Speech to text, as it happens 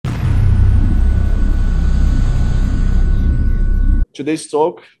today's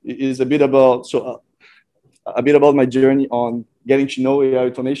talk is a bit about my journey on getting to know AI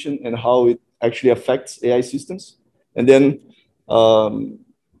automation and how it actually affects AI systems. And then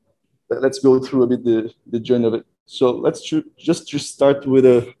let's go through a bit the journey of it. So let's just start with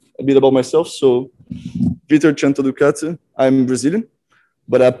a bit about myself. So Vítor Centoducatte, I'm Brazilian,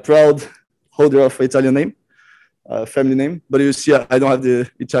 but a proud holder of an Italian name, family name. But you see, I don't have the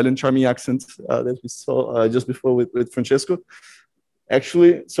Italian charming accent that we saw just before with Francesco.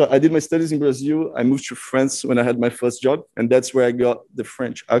 Actually, so I did my studies in Brazil. I moved to France when I had my first job, and that's where I got the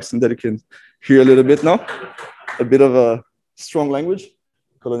French accent that you can hear a little bit now. A bit of a strong language,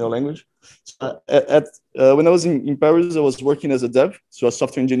 colonial language. So when I was in Paris, I was working as a dev, so a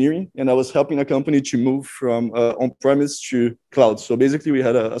software engineering, and I was helping a company to move from on-premise to cloud. So basically, we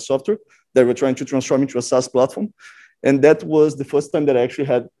had a software that we're trying to transform into a SaaS platform, and that was the first time that I actually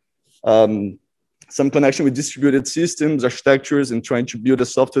had some connection with distributed systems, architectures, and trying to build a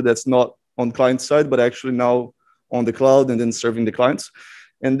software that's not on client side, but actually now on the cloud and then serving the clients.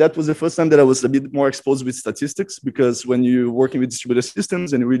 And that was the first time that I was a bit more exposed with statistics, because when you're working with distributed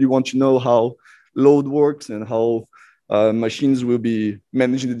systems and you really want to know how load works and how machines will be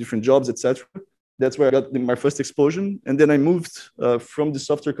managing the different jobs, etc., that's where I got my first exposure. And then I moved from the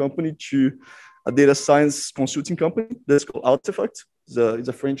software company to a data science consulting company that's called Artifact. It's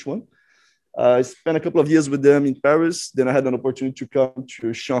a French one. I spent a couple of years with them in Paris. Then I had an opportunity to come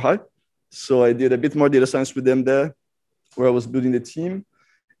to Shanghai. So I did a bit more data science with them there, where I was building the team.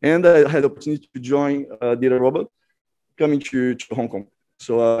 And I had the opportunity to join DataRobot, coming to Hong Kong.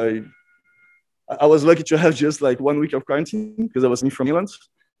 So I was lucky to have just like 1 week of quarantine because I was from England.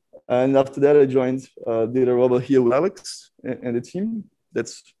 And after that, I joined DataRobot here with Alex and the team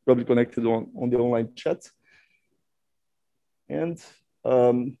that's probably connected on the online chat. And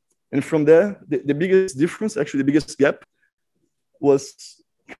from there, the biggest difference, actually the biggest gap, was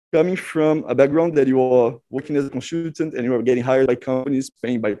coming from a background that you are working as a consultant and you are getting hired by companies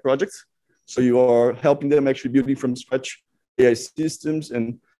paying by projects. So you are helping them actually building from scratch AI systems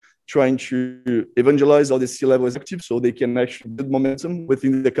and trying to evangelize all the C-level executives so they can actually build momentum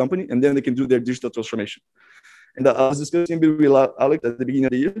within the company, and then they can do their digital transformation. And I was discussing with Alex at the beginning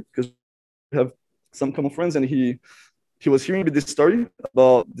of the year because we have some common friends, and he was hearing this story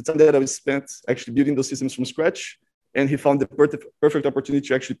about the time that I spent actually building those systems from scratch. And he found the perfect opportunity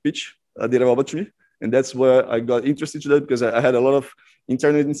to actually pitch DataRobot to me. And that's where I got interested in that, because I had a lot of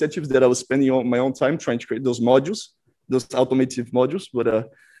internal initiatives that I was spending on my own time trying to create those modules, those automative modules. But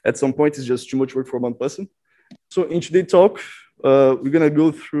at some point, it's just too much work for one person. So in today's talk, we're going to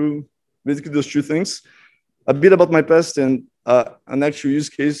go through basically those two things. A bit about my past and an actual use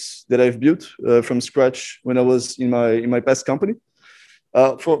case that I've built from scratch when I was in my past company.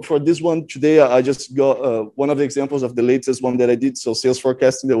 For this one today, I just got one of the examples of the latest one that I did. So sales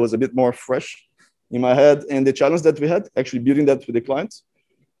forecasting that was a bit more fresh in my head, and the challenge that we had actually building that with the clients.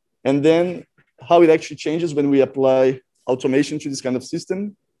 And then how it actually changes when we apply automation to this kind of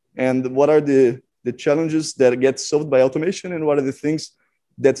system, and what are the challenges that get solved by automation, and what are the things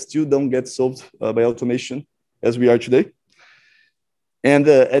that still don't get solved by automation as we are today. And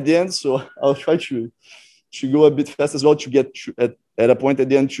at the end, so I'll try to go a bit fast as well to get at a point at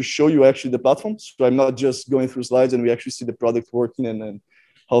the end to show you actually the platform. So I'm not just going through slides and we actually see the product working and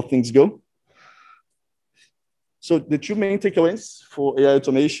how things go. So the two main takeaways for AI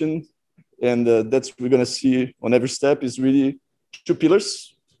automation, and that's we're going to see on every step, is really two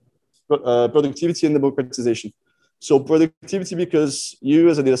pillars, productivity and democratization. So productivity, because you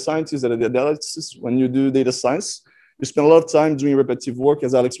as a data scientist and a data analyst, when you do data science, you spend a lot of time doing repetitive work,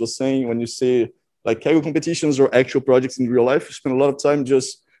 as Alex was saying. When you say like Kaggle competitions or actual projects in real life, you spend a lot of time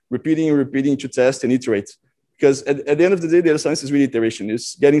just repeating to test and iterate. Because at the end of the day, data science is really iteration.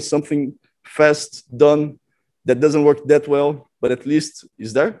 It's getting something fast done that doesn't work that well, but at least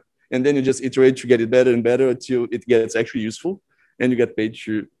is there. And then you just iterate to get it better and better until it gets actually useful. And you get paid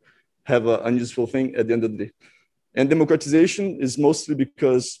to have an unuseful thing at the end of the day. And democratization is mostly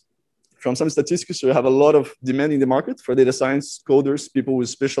because from some statistics, you have a lot of demand in the market for data science coders, people with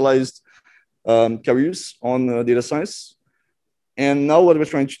specialized careers on data science. And now what we're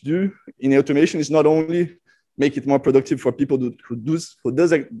trying to do in automation is not only make it more productive for people who does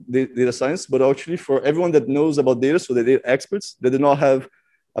data science, but actually for everyone that knows about data, so that they're experts, that do not have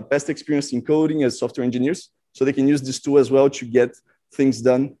a past experience in coding as software engineers, so they can use this tool as well to get things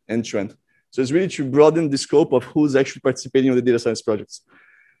done end to end. So it's really to broaden the scope of who's actually participating on the data science projects.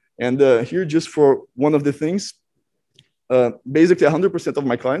 And here, just for one of the things, basically 100% of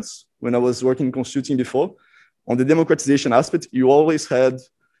my clients, when I was working in consulting before, on the democratization aspect, you always had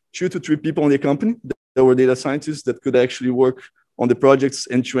 2 to 3 people in the company that were data scientists that could actually work on the projects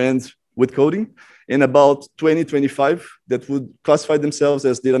end-to-end with coding, and about 20, 25 that would classify themselves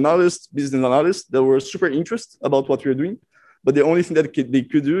as data analysts, business analysts, that were super interested about what we were doing. But the only thing that they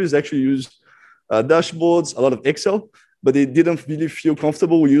could do is actually use dashboards, a lot of Excel, but they didn't really feel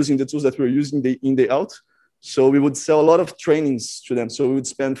comfortable using the tools that we were using day in, day out. So we would sell a lot of trainings to them. So we would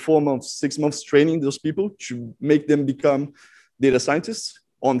spend 4 months, 6 months training those people to make them become data scientists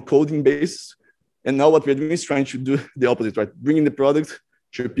on coding basis. And now what we're doing is trying to do the opposite, right? Bringing the product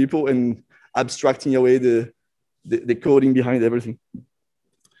to people and abstracting away the coding behind everything.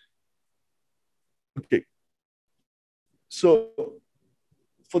 Okay. So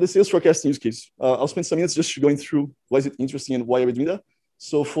for the sales forecasting use case, I'll spend some minutes just going through why is it interesting and why are we doing that.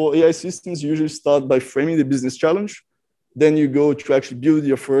 So for AI systems, you usually start by framing the business challenge. Then you go to actually build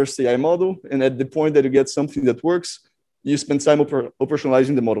your first AI model. And at the point that you get something that works, you spend time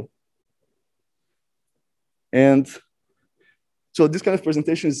operationalizing the model. And so this kind of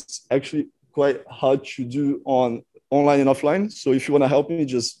presentation is actually quite hard to do on online and offline. So if you want to help me,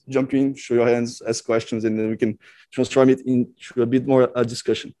 just jump in, show your hands, ask questions, and then we can transform it into a bit more a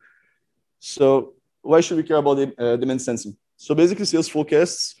discussion. So why should we care about demand sensing? So basically, sales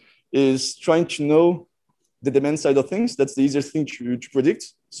forecasts is trying to know the demand side of things. That's the easiest thing to predict.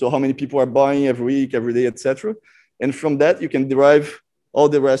 So how many people are buying every week, every day, etc. And from that, you can derive all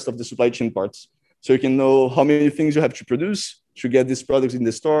the rest of the supply chain parts. So you can know how many things you have to produce to get these products in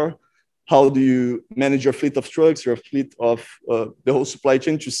the store. How do you manage your fleet of trucks, your fleet of the whole supply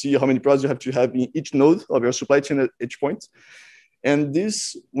chain to see how many products you have to have in each node of your supply chain at each point. And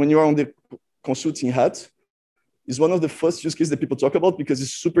this, when you're on the consulting hat, is one of the first use cases that people talk about because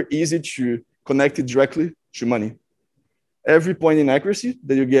it's super easy to connect it directly to money. Every point in accuracy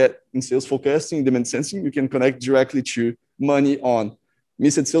that you get in sales forecasting, demand sensing, you can connect directly to money on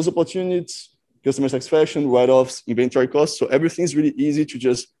missed sales opportunities, customer satisfaction, write-offs, inventory costs. So everything's really easy to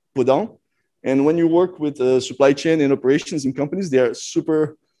just put down. And when you work with supply chain and operations in companies, they are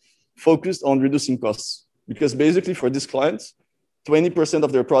super focused on reducing costs because basically for these clients, 20%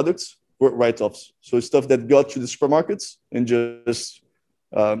 of their products were write-offs. So it's stuff that got to the supermarkets and just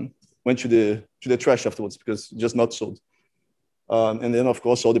went to the trash afterwards because just not sold. And then of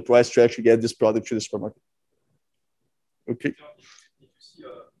course, all the price to actually get this product to the supermarket. Okay.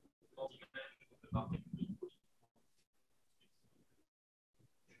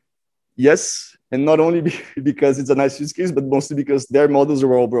 Yes, and not only because it's a nice use case, but mostly because their models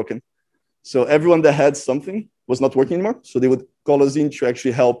were all broken. So everyone that had something was not working anymore. So they would call us in to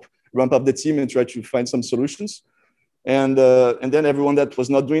actually help ramp up the team and try to find some solutions. And then everyone that was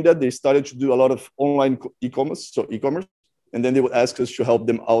not doing that, they started to do a lot of online e-commerce, so e-commerce. And then they would ask us to help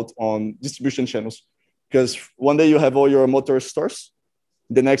them out on distribution channels. Because one day you have all your motor stores,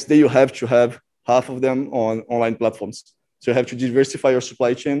 the next day you have to have half of them on online platforms. So you have to diversify your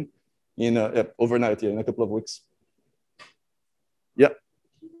supply chain in overnight, in a couple of weeks. Yeah.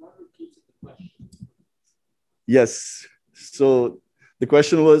 Yes. So the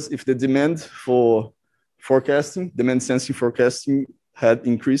question was if the demand for forecasting, demand sensing forecasting had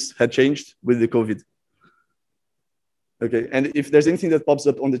increased, had changed with the COVID. Okay. And if there's anything that pops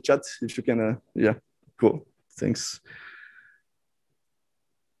up on the chat, if you can, yeah, cool. Thanks.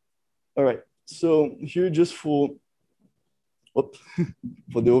 All right. So here just for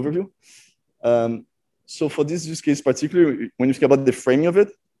the overview. So for this use case particularly, when you think about the framing of it,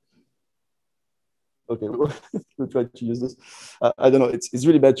 okay, we'll try to use this. I don't know, it's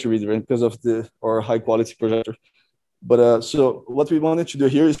really bad to read, right, because of our high quality projector. But so what we wanted to do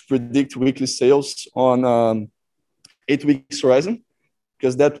here is predict weekly sales on 8 weeks horizon,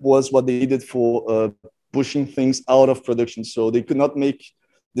 because that was what they needed for pushing things out of production. So they could not make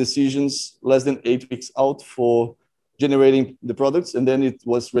decisions less than 8 weeks out for generating the products, and then it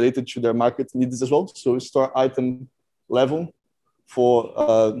was related to their market needs as well. So store item level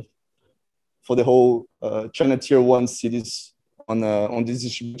for the whole China tier 1 cities on this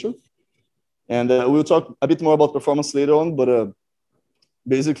distributor. And we'll talk a bit more about performance later on, but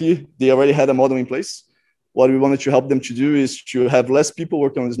basically they already had a model in place. What we wanted to help them to do is to have less people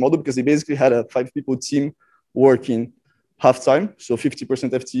working on this model because they basically had a 5-people team working half time, so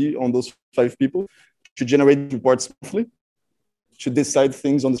 50% FTE on those 5 people to generate reports monthly, to decide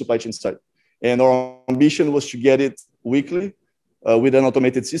things on the supply chain side. And our ambition was to get it weekly with an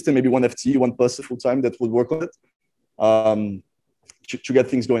automated system, maybe 1 FTE, 1 person full time that would work on it to get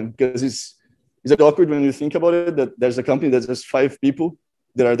things going. Because it's awkward when you think about it, that there's a company that's just 5 people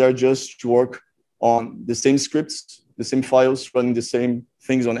that are there just to work on the same scripts, the same files, running the same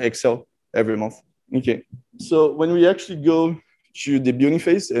things on Excel every month. Okay, so when we actually go to the building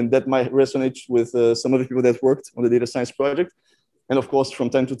phase, and that might resonate with some of the people that worked on the data science project, And of course, from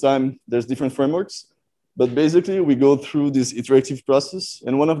time to time, there's different frameworks. But basically, we go through this iterative process.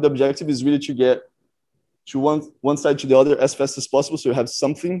 And one of the objectives is really to get to one side to the other as fast as possible. So you have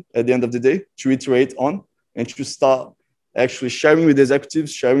something at the end of the day to iterate on and to start actually sharing with the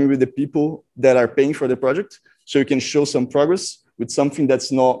executives, sharing with the people that are paying for the project. So you can show some progress with something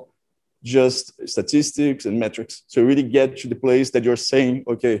that's not just statistics and metrics. So really get to the place that you're saying,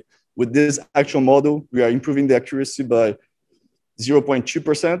 okay, with this actual model, we are improving the accuracy by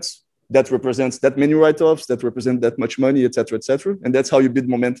 0.2%. That represents that many write-offs, that represent that much money, et cetera, et cetera. And that's how you build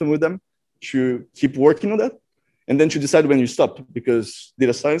momentum with them to keep working on that. And then to decide when you stop, because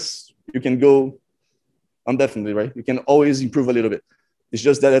data science, you can go indefinitely, right? You can always improve a little bit. It's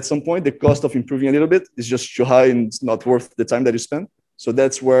just that at some point, the cost of improving a little bit is just too high and it's not worth the time that you spend. So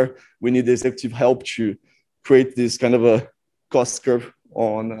that's where we need the executive help to create this kind of a cost curve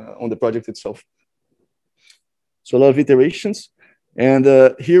on the project itself. So a lot of iterations. And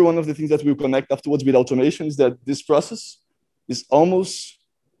here, one of the things that we'll connect afterwards with automation is that this process is almost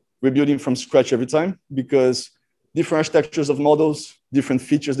rebuilding from scratch every time, because different architectures of models, different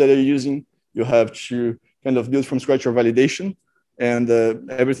features that you're using, you have to kind of build from scratch your validation, and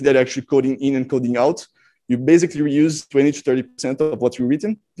everything that you're actually coding in and coding out. You basically reuse 20 to 30% of what you've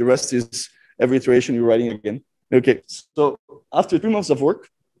written. The rest is every iteration you're writing again. Okay, so after 3 months of work,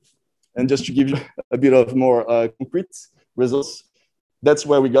 and just to give you a bit of more concrete results, that's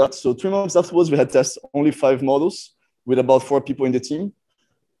where we got. So 3 months afterwards, we had tested only 5 models with about 4 people in the team.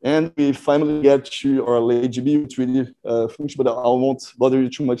 And we finally get to our LAGB, which really finished, but I won't bother you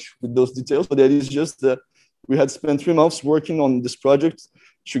too much with those details. But that is just that we had spent 3 months working on this project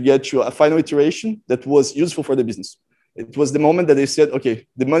to get to a final iteration that was useful for the business. It was the moment that they said, okay,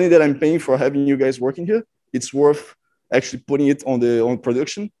 the money that I'm paying for having you guys working here, it's worth actually putting it on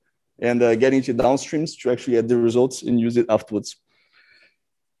production and getting to downstreams to actually get the results and use it afterwards.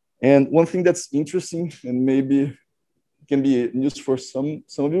 And one thing that's interesting and maybe can be news for some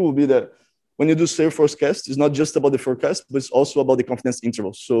of you will be that when you do sales forecast, it's not just about the forecast, but it's also about the confidence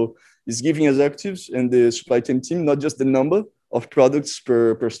interval. So it's giving executives and the supply chain team not just the number of products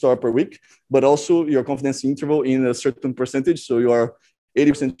per store per week, but also your confidence interval in a certain percentage. So you are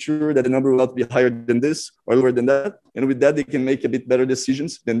 80% sure that the number will not be higher than this or lower than that. And with that, they can make a bit better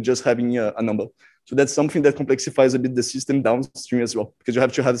decisions than just having a number. So that's something that complexifies a bit the system downstream as well, because you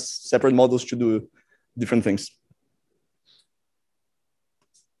have to have separate models to do different things.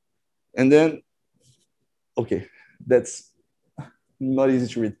 And then, okay, that's not easy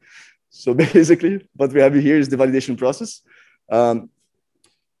to read. So basically, what we have here is the validation process. How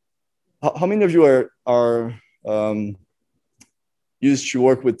many of you are used to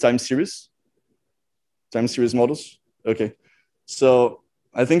work with time series models? Okay, so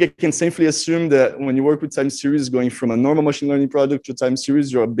I think I can safely assume that when you work with time series, going from a normal machine learning product to time series,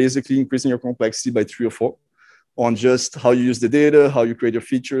 you're basically increasing your complexity by 3 or 4 on just how you use the data, how you create your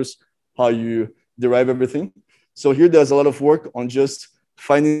features, how you derive everything. So here there's a lot of work on just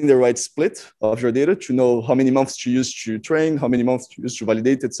finding the right split of your data to know how many months to use to train, how many months to use to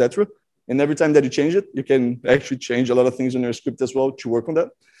validate, etc. And every time that you change it, you can actually change a lot of things in your script as well to work on that.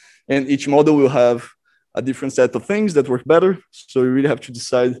 And each model will have a different set of things that work better. So you really have to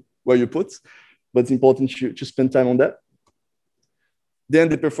decide where you put, but it's important to spend time on that. Then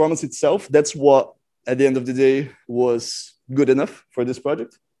the performance itself, that's what at the end of the day was good enough for this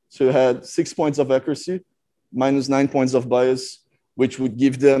project. So you had 6 points of accuracy, minus 9 points of bias, which would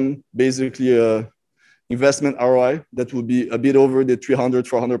give them basically a investment ROI that would be a bit over the 300,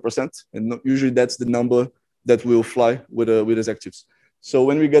 400%. And usually that's the number that will fly with executives. So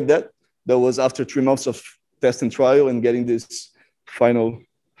when we get that was after 3 months of test and trial and getting this final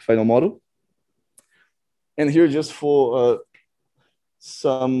model. And here just for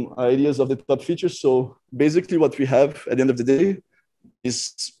some ideas of the top features. So basically what we have at the end of the day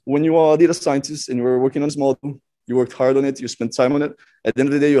is when you are a data scientist and you're working on this model, you worked hard on it, you spent time on it. At the end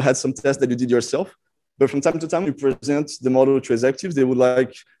of the day, you had some tests that you did yourself. But from time to time, you present the model to executives. They would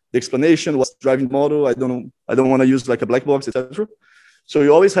like the explanation, what's driving the model. I don't want to use like a black box, etc. So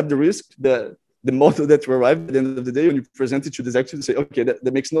you always have the risk that the model that you arrive at the end of the day, when you present it to the executives, say, okay,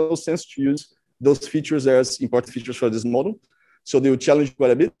 that makes no sense to use those features as important features for this model. So they would challenge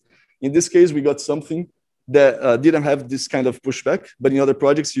quite a bit. In this case, we got something that didn't have this kind of pushback, but in other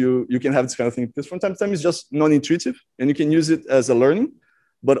projects, you can have this kind of thing. Because from time to time, it's just non-intuitive, and you can use it as a learning,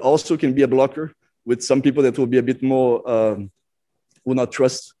 but also can be a blocker with some people that will be a bit more, will not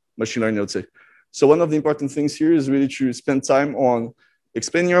trust machine learning, I would say. So one of the important things here is really to spend time on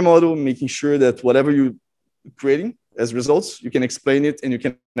explaining your model, making sure that whatever you're creating as results, you can explain it and you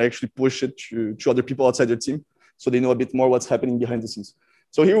can actually push it to other people outside your team. so they know a bit more what's happening behind the scenes.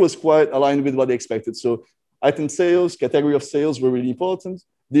 So here was quite aligned with what they expected. So item sales, category of sales were really important.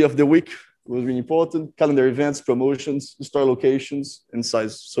 Day of the week was really important. Calendar events, promotions, store locations, and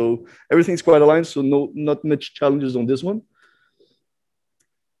size. So everything's quite aligned. So not much challenges on this one.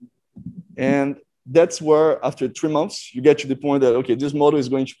 And that's where after 3 months, you get to the point that, okay, this model is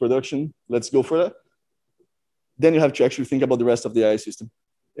going to production. Let's go for that. Then you have to actually think about the rest of the AI system.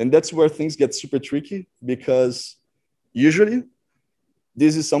 And that's where things get super tricky, because usually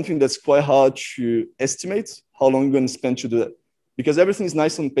this is something that's quite hard to estimate how long you're going to spend to do that. Because everything is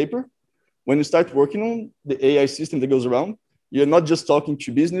nice on paper. When you start working on the AI system that goes around, you're not just talking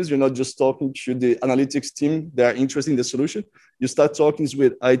to business, you're not just talking to the analytics team that are interested in the solution. You start talking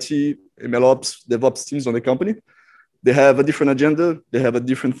with IT, MLOps, DevOps teams on the company. They have a different agenda, they have a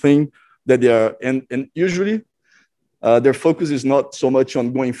different thing that they are, and usually their focus is not so much on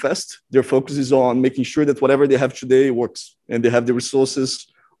going fast. Their focus is on making sure that whatever they have today works, and they have the resources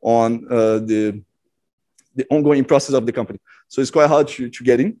on the ongoing process of the company. So it's quite hard to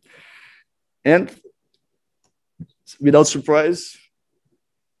get in. And without surprise,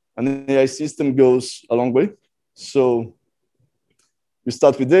 an AI system goes a long way. So you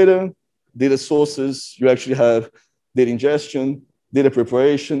start with data sources, you actually have data ingestion, data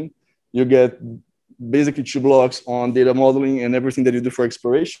preparation, you get basically 2 blocks on data modeling and everything that you do for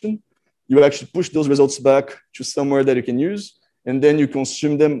exploration. You actually push those results back to somewhere that you can use, and then you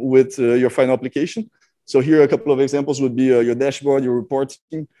consume them with your final application. So here, a couple of examples would be your dashboard, your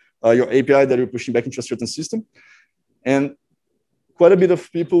reporting, your API that you're pushing back into a certain system. And quite a bit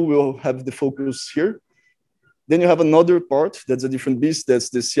of people will have the focus here. Then you have another part that's a different beast, that's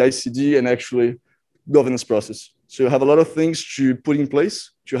the CI/CD and actually governance process. So you have a lot of things to put in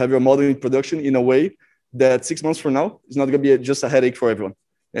place to have your model in production in a way that 6 months from now is not going to be just a headache for everyone.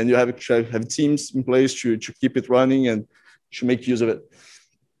 And you have teams in place to keep it running and to make use of it.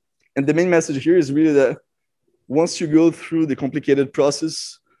 And the main message here is really that once you go through the complicated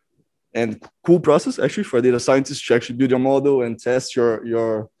process and cool process actually for data scientists to actually build your model and test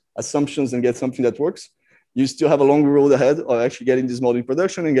your assumptions and get something that works, you still have a long road ahead of actually getting this model in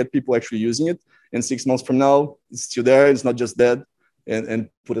production and get people actually using it. And 6 months from now, it's still there. It's not just dead and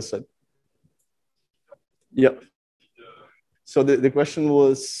put aside. Yeah. So the question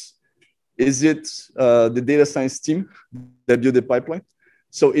was, is it the data science team that built the pipeline?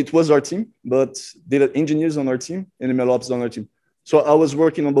 So it was our team, but data engineers on our team and MLOps on our team. So I was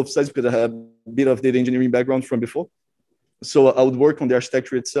working on both sides because I have a bit of data engineering background from before. So I would work on the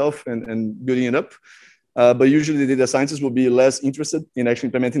architecture itself and building it up. But usually the data scientists will be less interested in actually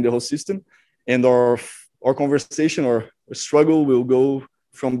implementing the whole system. And our conversation or struggle will go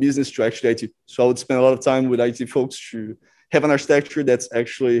from business to actually IT. So I would spend a lot of time with IT folks to have an architecture that's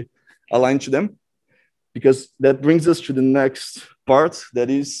actually aligned to them. Because that brings us to the next part, that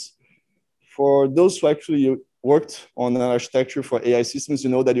is for those who actually worked on an architecture for AI systems, you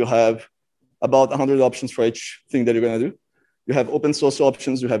know that you have about 100 options for each thing that you're going to do. You have open source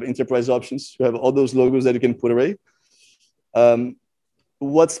options, you have enterprise options, you have all those logos that you can put away.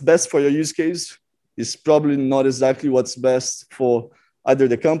 What's best for your use case is probably not exactly what's best for either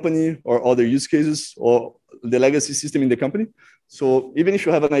the company or other use cases or the legacy system in the company. So even if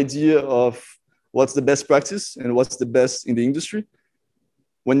you have an idea of what's the best practice and what's the best in the industry,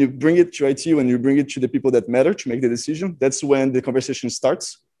 when you bring it to IT, when you bring it to the people that matter to make the decision, that's when the conversation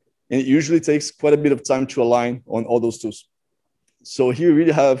starts. And it usually takes quite a bit of time to align on all those tools. So here you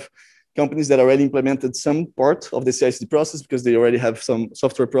really have companies that already implemented some part of the CI/CD process because they already have some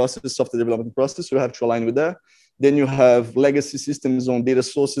software process, software development process. So you have to align with that. Then you have legacy systems on data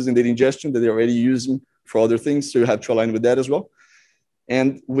sources and data ingestion that they're already using for other things. So you have to align with that as well.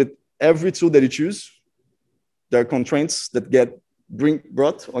 And with every tool that you choose, there are constraints that get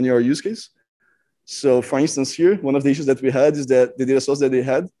brought on your use case. So for instance, here, one of the issues that we had is that the data source that they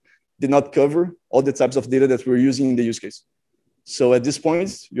had did not cover all the types of data that we're using in the use case. So at this point,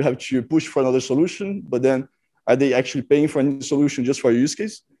 you have to push for another solution, but then are they actually paying for a new solution just for your use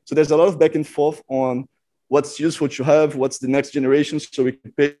case? So there's a lot of back and forth on what's useful to have, what's the next generation, so we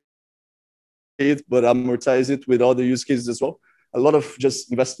can pay it, but amortize it with other use cases as well. A lot of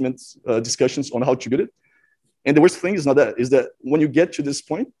just investment discussions on how to build it. And the worst thing is not that, is that when you get to this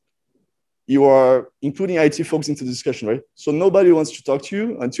point, you are including IT folks into the discussion, right? So nobody wants to talk to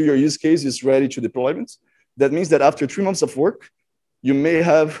you until your use case is ready to deployment. That means that after 3 months of work, you may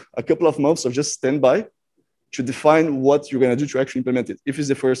have a couple of months of just standby to define what you're going to do to actually implement it, if it's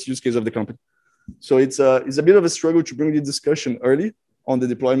the first use case of the company. So it's a bit of a struggle to bring the discussion early on the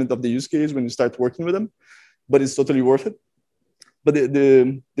deployment of the use case when you start working with them, but it's totally worth it. But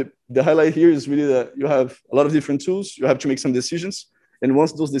the highlight here is really that you have a lot of different tools. You have to make some decisions. And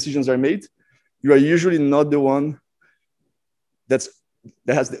once those decisions are made, you are usually not the one that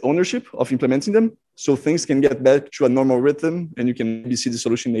has the ownership of implementing them. So things can get back to a normal rhythm and you can maybe see the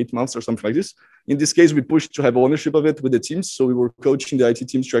solution in 8 months or something like this. In this case, we pushed to have ownership of it with the teams. So we were coaching the IT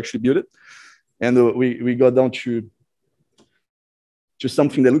teams to actually build it. And we got down to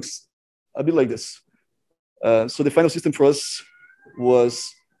something that looks a bit like this. So the final system for us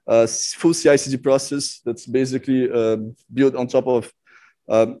was a full CI/CD process that's basically built on top of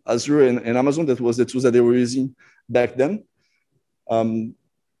Azure and Amazon. That was the tools that they were using back then.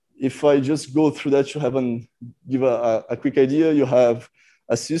 If I just go through that to give a quick idea, you have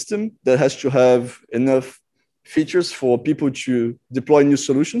a system that has to have enough features for people to deploy new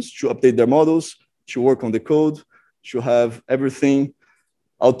solutions, to update their models, to work on the code, to have everything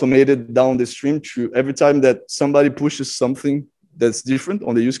automated down the stream to every time that somebody pushes something that's different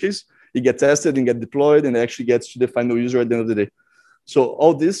on the use case, it gets tested and get deployed and actually gets to the final user at the end of the day. So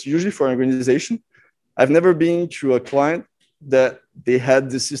all this, usually for an organization, I've never been to a client that they had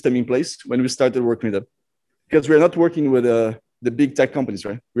this system in place when we started working with them. Because we're not working with the big tech companies,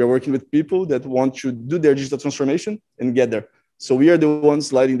 right? We are working with people that want to do their digital transformation and get there. So we are the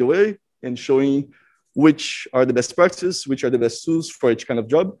ones lighting the way and showing which are the best practices, which are the best tools for each kind of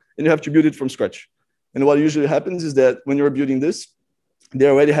job, and you have to build it from scratch. And what usually happens is that when you're building this, they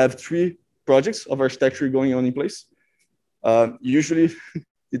already have 3 projects of architecture going on in place. Usually,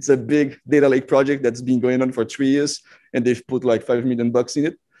 it's a big data lake project that's been going on for 3 years, and they've put like $5 million in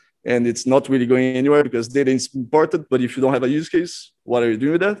it, and it's not really going anywhere because data is important. But if you don't have a use case, what are you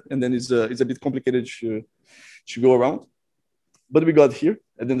doing with that? And then it's a bit complicated to go around. But we got here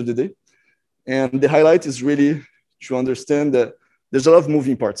at the end of the day. And the highlight is really to understand that there's a lot of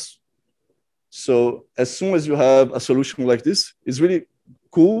moving parts. So as soon as you have a solution like this, it's really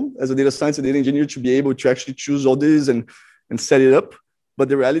cool as a data science and data engineer to be able to actually choose all this and set it up. But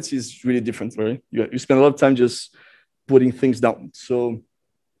the reality is really different, right? You spend a lot of time just putting things down. So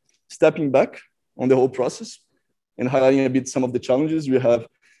stepping back on the whole process and highlighting a bit some of the challenges, we have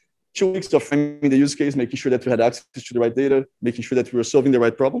 2 weeks of framing the use case, making sure that we had access to the right data, making sure that we were solving the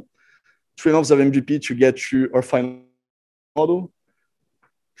right problem. 3 months of MVP to get to our final model,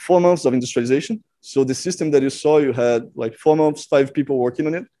 4 months of industrialization. So the system that you saw, you had like 4 months, 5 people working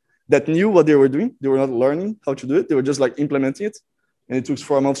on it that knew what they were doing. They were not learning how to do it. They were just like implementing it. And it took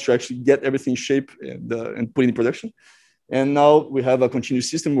 4 months to actually get everything shaped and put in production. And now we have a continuous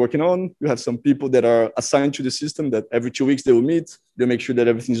system working on. You have some people that are assigned to the system that every 2 weeks they will meet. They make sure that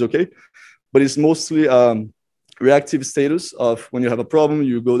everything is okay. But it's mostly reactive status of when you have a problem,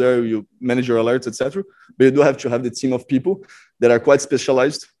 you go there, you manage your alerts, etc. But you do have to have the team of people that are quite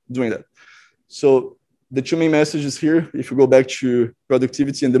specialized doing that. So the 2 main messages here, if you go back to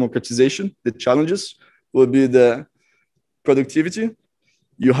productivity and democratization, the challenges will be the productivity.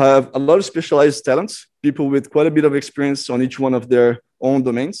 You have a lot of specialized talents, people with quite a bit of experience on each one of their own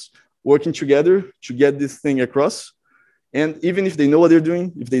domains, working together to get this thing across. And even if they know what they're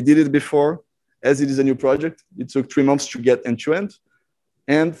doing, if they did it before, as it is a new project, it took 3 months to get end-to-end.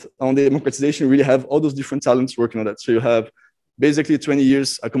 And on the democratization, you really have all those different talents working on that. So you have basically 20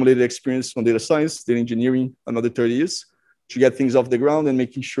 years accumulated experience on data science, data engineering, another 30 years to get things off the ground and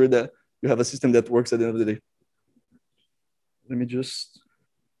making sure that you have a system that works at the end of the day. Let me just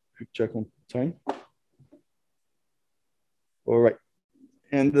quick check on time. All right.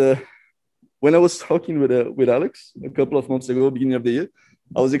 And when I was talking with Alex a couple of months ago, beginning of the year,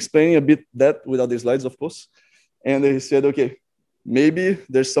 I was explaining a bit that without the slides, of course. And he said, okay, maybe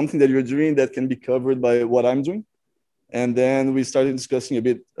there's something that you're doing that can be covered by what I'm doing. And then we started discussing a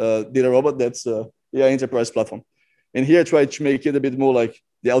bit DataRobot, that's AI enterprise platform. And here I tried to make it a bit more like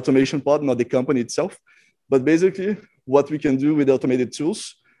the automation part, not the company itself. But basically, what we can do with automated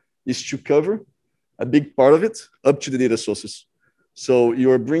tools is to cover a big part of it up to the data sources. So you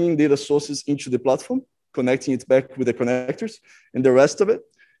are bringing data sources into the platform, connecting it back with the connectors, and the rest of it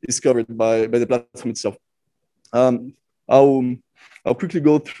is covered by the platform itself. I'll quickly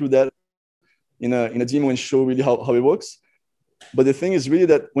go through that in a demo and show really how it works. But the thing is really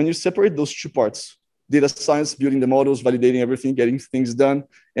that when you separate those 2 parts, data science, building the models, validating everything, getting things done,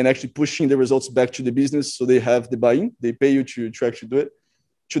 and actually pushing the results back to the business so they have the buy-in, they pay you to actually do it,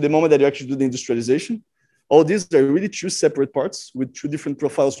 to the moment that you actually do the industrialization. All these are really 2 separate parts with 2 different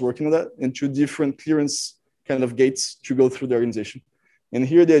profiles working on that and 2 different clearance kind of gates to go through the organization. And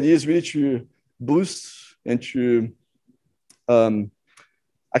here the idea is really to boost and to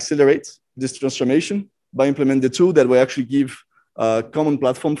accelerate this transformation by implementing the tool that will actually give a common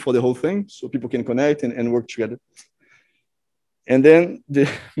platform for the whole thing so people can connect and work together. And then the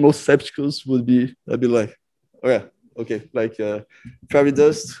most skepticals would be a bit like, oh yeah, okay, like fairy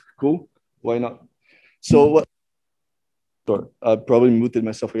dust, cool, why not? So what? Sorry, I probably muted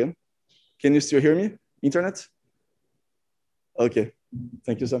myself again. Can you still hear me? Internet? Okay,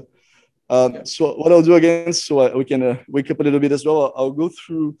 thank you, Sam. So what I'll do again, so we can wake up a little bit as well. I'll go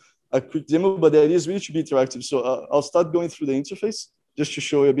through a quick demo, but the idea is really to be interactive. So I'll start going through the interface just to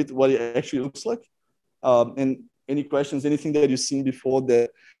show you a bit what it actually looks like. And any questions, anything that you've seen before that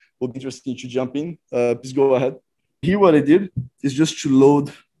would be interesting to jump in, please go ahead. Here, what I did is just to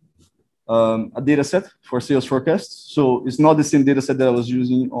load a data set for sales forecast. So it's not the same data set that I was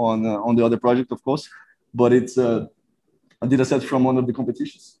using on the other project, of course, but it's a data set from one of the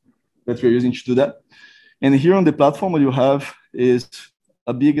competitions that we're using to do that. And here on the platform, what you have is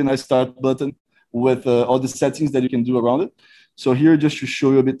a big and nice start button with all the settings that you can do around it. So here, just to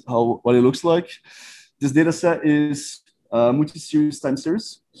show you a bit what it looks like. This data set is multi-series time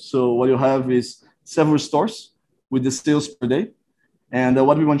series. So what you have is several stores with the sales per day. And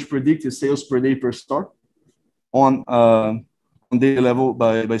what we want to predict is sales per day per store on data level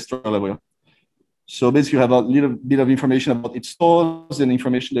by store level. So basically, you have a little bit of information about its stores and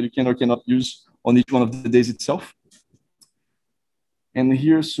information that you can or cannot use on each one of the days itself. And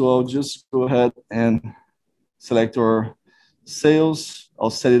here, so I'll just go ahead and select our sales. I'll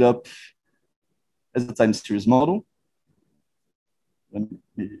set it up as a time series model. Let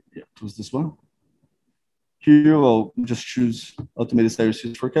me choose this one. Here, I'll just choose automated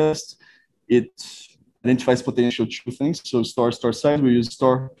series forecast. It identifies potential two things. So store size, we use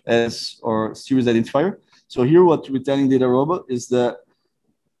store as our series identifier. So here, what we're telling DataRobot is that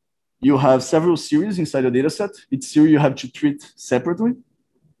you have several series inside a data set. Each series you have to treat separately.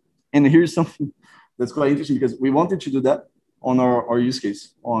 And here's something that's quite interesting because we wanted to do that on our use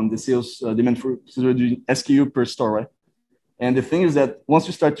case on the sales demand for SKU per store, right? And the thing is that once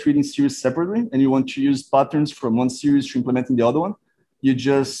you start treating series separately and you want to use patterns from one series to implement in the other one, you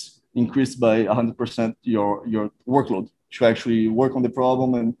just increase by 100% your workload to actually work on the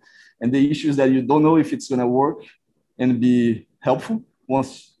problem. And the issue is that you don't know if it's going to work and be helpful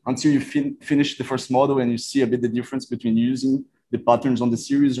until you finish the first model and you see a bit the difference between using the patterns on the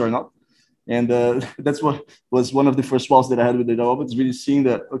series or not. And that's what was one of the first walls that I had with the DataRobot, is really seeing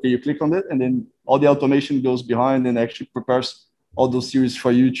that, okay, you click on it and then all the automation goes behind and actually prepares all those series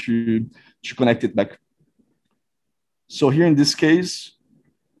for you to connect it back. So here in this case,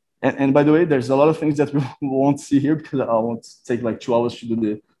 and by the way, there's a lot of things that we won't see here because I won't take like 2 hours to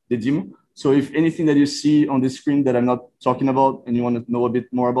do the demo. So if anything that you see on the screen that I'm not talking about and you want to know a bit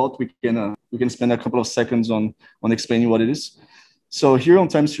more about, we can spend a couple of seconds on explaining what it is. So here on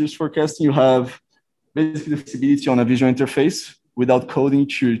time series forecasting, you have basically the flexibility on a visual interface without coding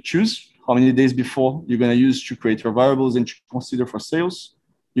to choose how many days before you're going to use to create your variables and to consider for sales.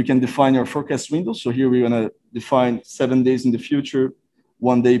 You can define your forecast window. So here we're going to define 7 days in the future,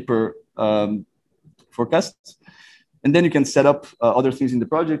 1 day per forecast. And then you can set up other things in the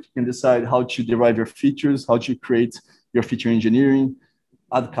project. You can decide how to derive your features, how to create your feature engineering,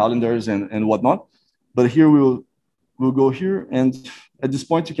 add calendars and whatnot. But here we'll go here. And at this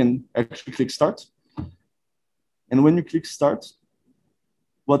point, you can actually click start. And when you click start,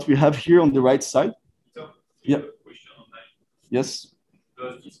 what we have here on the right side. So, yeah. Question on that. Yes.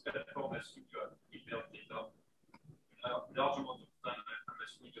 Does this platform assume you have prepared data? A large amount of time, I'm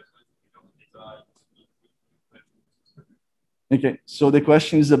assuming just data. Okay, so the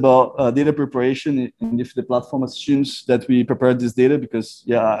question is about data preparation and if the platform assumes that we prepared this data, because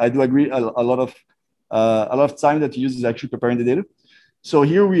yeah, I do agree a lot of time that you use is actually preparing the data. So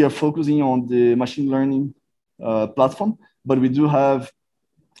here we are focusing on the machine learning platform, but we do have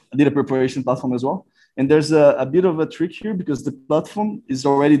a data preparation platform as well. And there's a bit of a trick here because the platform is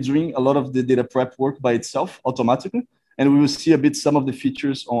already doing a lot of the data prep work by itself automatically. And we will see a bit some of the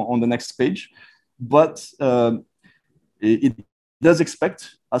features on the next page. But it does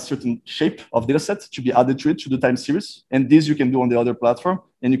expect a certain shape of data set to be added to it to do time series. And this you can do on the other platform.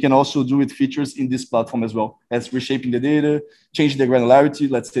 And you can also do with features in this platform as well, as reshaping the data, change the granularity.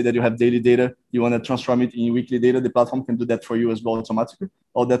 Let's say that you have daily data, you want to transform it in weekly data. The platform can do that for you as well automatically,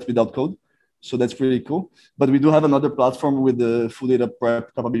 all that without code. So that's pretty cool. But we do have another platform with the full data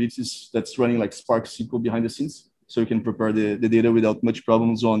prep capabilities that's running like Spark SQL behind the scenes. So you can prepare the data without much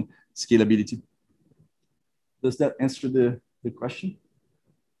problems on scalability. Does that answer the question?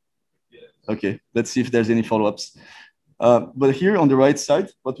 Yes. Okay, let's see if there's any follow-ups. But here on the right side,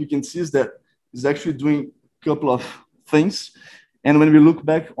 what we can see is that it's actually doing a couple of things. And when we look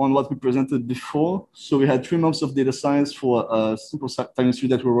back on what we presented before, so we had 3 months of data science for a simple time series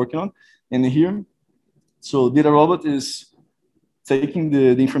that we're working on. And here, so DataRobot is taking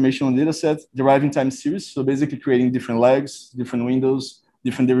the information on the data set, deriving time series. So basically creating different legs, different windows,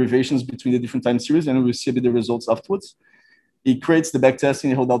 different derivations between the different time series, and we'll see a bit the results afterwards. It creates the backtesting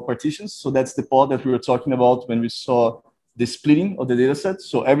and holdout partitions. So that's the part that we were talking about when we saw the splitting of the data set.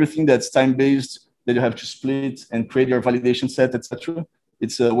 So everything that's time-based that you have to split and create your validation set, etc.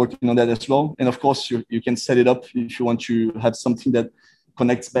 It's working on that as well. And of course, you can set it up if you want to have something that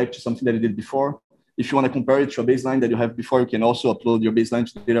connects back to something that you did before. If you want to compare it to a baseline that you have before, you can also upload your baseline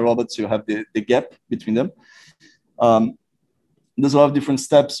to DataRobot, so you have the gap between them. There's a lot of different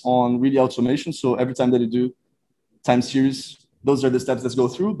steps on really automation. So every time that you do time series, those are the steps that go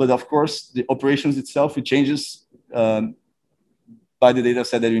through. But of course, the operations itself, it changes by the data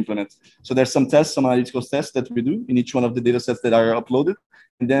set that you implement. So there's some tests, some analytical tests that we do in each one of the data sets that are uploaded.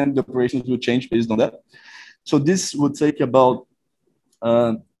 And then the operations will change based on that. So this would take about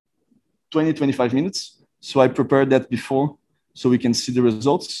 20, 25 minutes. So I prepared that before so we can see the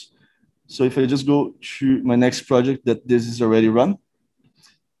results. So if I just go to my next project that this is already run.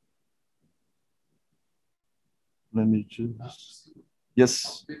 Let me just,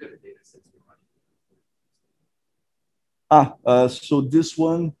 yes. So this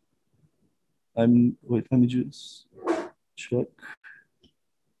one, wait, let me just check.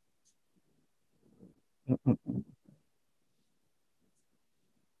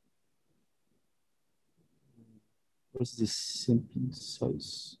 What's the sample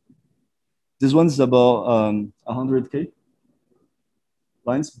size? This one's about 100K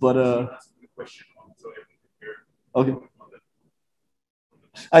lines, but okay.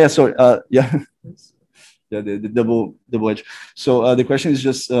 Yeah, sorry. Yeah. Yeah, the double edge. So the question is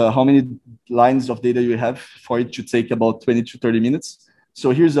just how many lines of data you have for it to take about 20 to 30 minutes.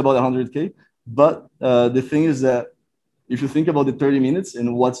 So here's about 100K. But the thing is that if you think about the 30 minutes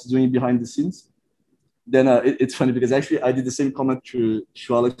and what's doing behind the scenes, then it's funny because actually I did the same comment to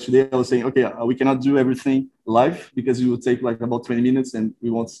Alex today. I was saying, okay, we cannot do everything live because it will take like about 20 minutes and we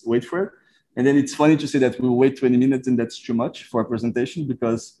won't wait for it. And then it's funny to say that we will wait 20 minutes and that's too much for a presentation,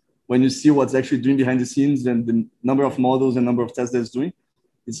 because when you see what's actually doing behind the scenes and the number of models and number of tests that it's doing,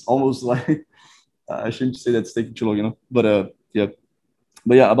 it's almost like, I shouldn't say that's taking too long, you know, but yeah.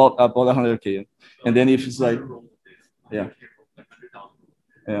 But yeah, about 100K. And then if it's like, yeah,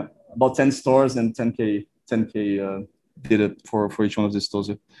 about 10 stores and 10K data for each one of these stores.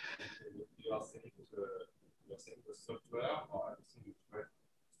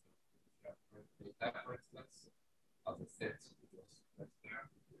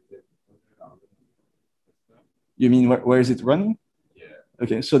 You mean where is it running? Yeah.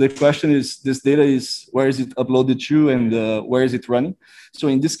 Okay, so the question is, this data is, where is it uploaded to and where is it running? So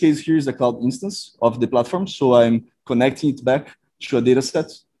in this case, here is a cloud instance of the platform. So I'm connecting it back to a data set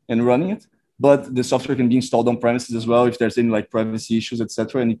and running it, but the software can be installed on premises as well if there's any like privacy issues,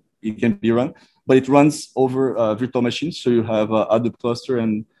 etc., and it can be run. But it runs over virtual machines, so you have a Hadoop cluster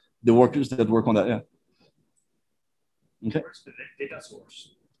and the workers that work on that. Yeah. Okay. Where's the data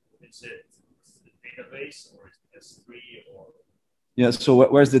source? Is it the database or S3 or? Yeah. So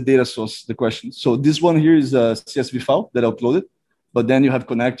where's the data source? The question. So this one here is a CSV file that I uploaded, but then you have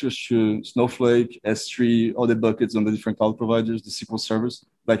connectors to Snowflake, S3, all the buckets on the different cloud providers, the SQL servers,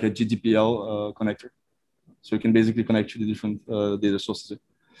 like a GDPL connector. So you can basically connect to the different data sources.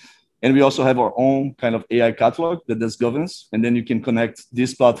 And we also have our own kind of AI catalog that does governance. And then you can connect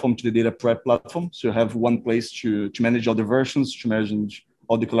this platform to the data prep platform. So you have one place to manage all the versions, to manage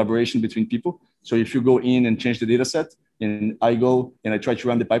all the collaboration between people. So if you go in and change the data set, and I go and I try to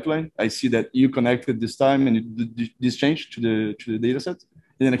run the pipeline, I see that you connected this time and you did this change to the data set.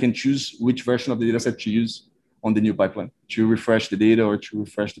 And then I can choose which version of the data set to use on the new pipeline to refresh the data or to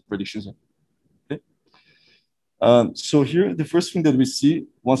refresh the predictions. Okay. So here, the first thing that we see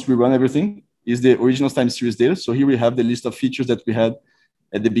once we run everything is the original time series data. So here we have the list of features that we had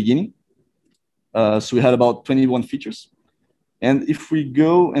at the beginning. So we had about 21 features. And if we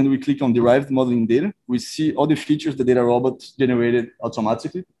go and we click on derived modeling data, we see all the features the DataRobot generated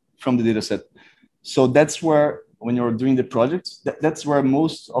automatically from the data set. So that's where, when you're doing the project, that's where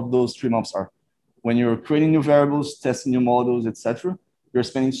most of those 3 months are. When you're creating new variables, testing new models, etc., you're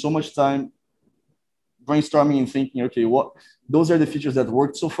spending so much time brainstorming and thinking, okay, those are the features that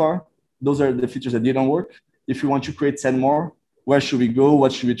worked so far. Those are the features that didn't work. If you want to create 10 more, where should we go?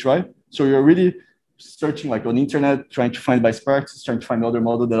 What should we try? So you're really searching like on the internet, trying to find best practices, trying to find other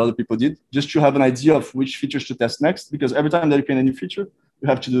model that other people did, just to have an idea of which features to test next. Because every time that you create a new feature, you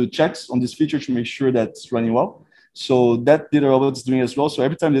have to do checks on this feature to make sure that it's running well. So that DataRobot is doing as well. So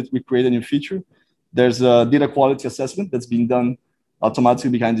every time that we create a new feature, there's a data quality assessment that's being done automatically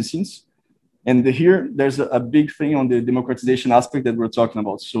behind the scenes. And here, there's a big thing on the democratization aspect that we're talking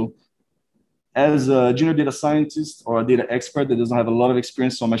about. So as a junior data scientist or a data expert that doesn't have a lot of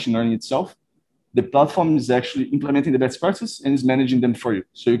experience on machine learning itself, the platform is actually implementing the best practices and is managing them for you.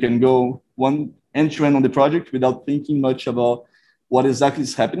 So you can go one end-to-end on the project without thinking much about what exactly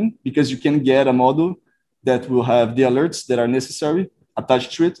is happening, because you can get a model that will have the alerts that are necessary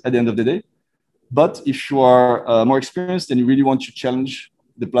attached to it at the end of the day. But if you are more experienced and you really want to challenge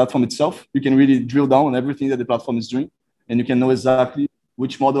the platform itself, you can really drill down on everything that the platform is doing, and you can know exactly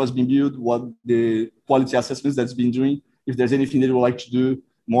which model has been built, what the quality assessments that's been doing. If there's anything that you would like to do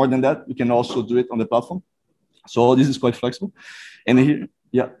more than that, you can also do it on the platform. So this is quite flexible. And here,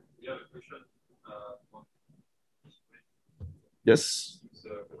 yeah. We have a question. Yes.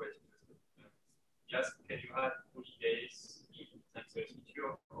 Yes, can you add 40 days in next feature,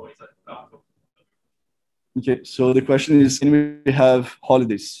 or is that part of? Okay, so the question is, can we have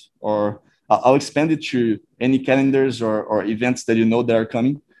holidays? Or I'll expand it to any calendars or events that you know that are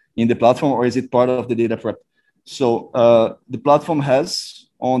coming in the platform, or is it part of the data prep? So the platform has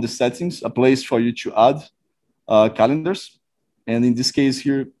on the settings a place for you to add calendars. And in this case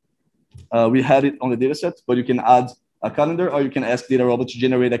here, we had it on the data set, but you can add a calendar, or you can ask DataRobot to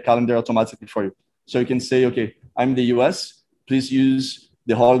generate a calendar automatically for you. So you can say, okay, I'm the US, please use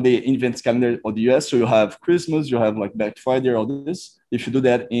the holiday events calendar of the US. So you have Christmas, you have like Black Friday, all this. If you do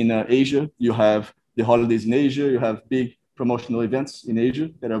that in Asia, you have the holidays in Asia, you have big promotional events in Asia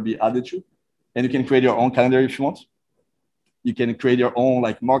that will be added to. And you can create your own calendar if you want. You can create your own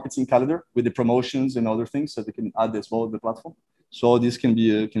like marketing calendar with the promotions and other things that you can add as well to the platform. So all this can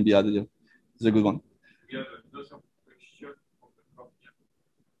be added. Yeah. It's a good one. We have another question from the crowd.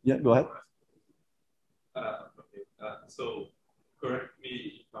 Yeah, go ahead. Okay. So correct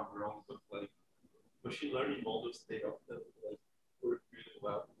me if I'm wrong, but like machine learning models, they often like work really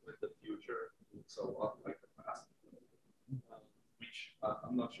well with the future, looks a lot like the past. Which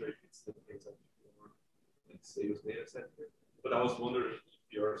I'm not sure if it's the case of your sales data center, but I was wondering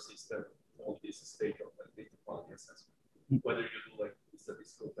if your system on this stage of like data quality assessment, whether you do like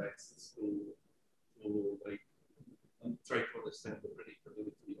statistical tests to like try to understand the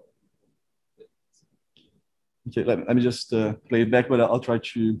predictability of it. Okay, let me just play it back, but I'll try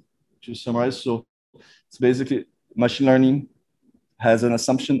to summarize. So it's basically machine learning has an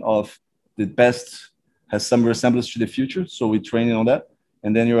assumption of the past has some resemblance to the future. So we train it on that.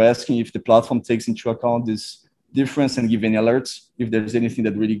 And then you're asking if the platform takes into account this difference and give any alerts if there's anything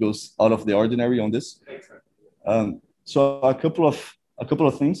that really goes out of the ordinary on this. So a couple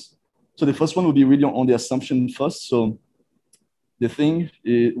of things. So the first one will be really on the assumption first. So the thing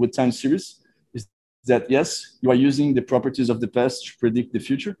with time series is that yes, you are using the properties of the past to predict the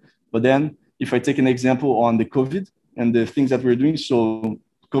future. But then if I take an example on the COVID and the things that we're doing, so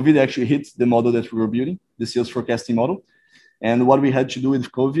COVID actually hit the model that we were building, the sales forecasting model. And what we had to do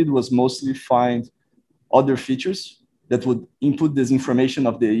with COVID was mostly find other features that would input this information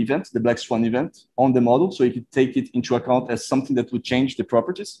of the event, the Black Swan event, on the model, so you could take it into account as something that would change the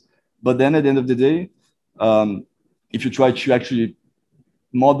properties. But then at the end of the day, if you try to actually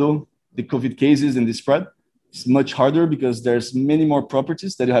model the COVID cases and the spread, it's much harder because there's many more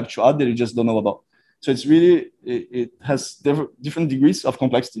properties that you have to add that you just don't know about. So it's really, it has different degrees of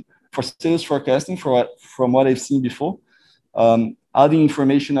complexity. For sales forecasting, from what I've seen before, adding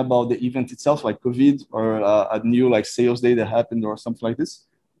information about the event itself, like COVID or a new like sales day that happened or something like this,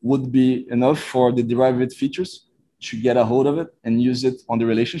 would be enough for the derived features to get a hold of it and use it on the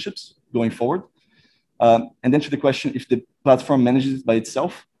relationships going forward. And then to the question, if the platform manages it by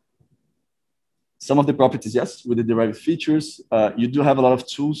itself, some of the properties, yes, with the derived features, you do have a lot of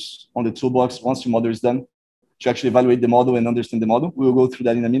tools on the toolbox once your model is done to actually evaluate the model and understand the model. We will go through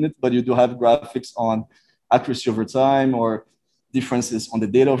that in a minute, but you do have graphics on accuracy over time or differences on the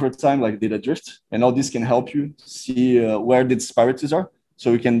data over time, like data drift. And all this can help you see where the disparities are.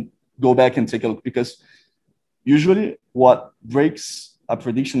 So you can go back and take a look, because usually what breaks a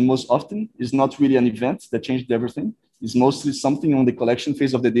prediction most often is not really an event that changed everything. It's mostly something on the collection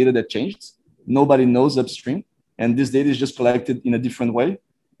phase of the data that changed. Nobody knows upstream. And this data is just collected in a different way.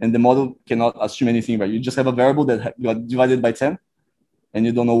 And the model cannot assume anything, right? You just have a variable that got divided by 10 and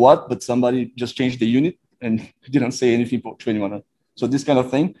you don't know what, but somebody just changed the unit and didn't say anything to anyone. So this kind of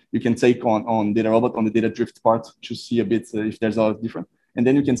thing you can take on DataRobot on the data drift part to see a bit if there's a lot different. And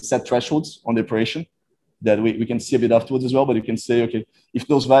then you can set thresholds on the operation that we can see a bit afterwards as well. But you can say, okay, if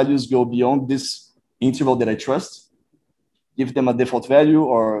those values go beyond this interval that I trust, give them a default value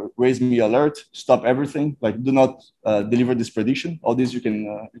or raise me alert, stop everything, like do not deliver this prediction. All this you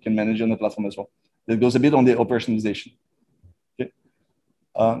can manage on the platform as well. That goes a bit on the operationalization. Okay.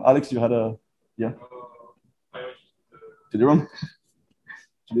 Alex, you had a Yeah. I To the room.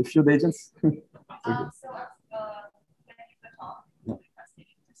 To the field agents. Can I give the talk? Yeah. To see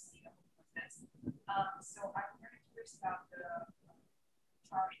this. So I'm very curious about the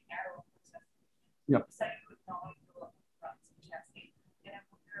trial and error process. Yeah. So you would know if you run some testing, and I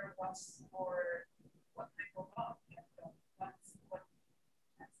wonder what's for what type of bug and what's what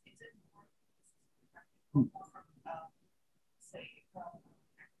is it more from say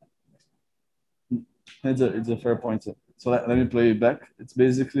It's a fair point. So let me play it back. It's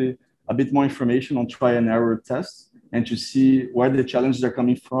basically a bit more information on try and error tests and to see where the challenges are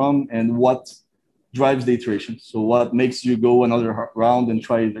coming from and what drives the iteration. So what makes you go another round and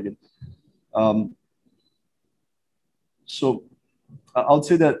try it again. So I would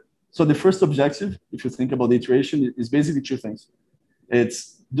say that, so the first objective, if you think about the iteration, is basically two things. It's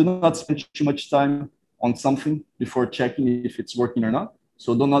do not spend too much time on something before checking if it's working or not.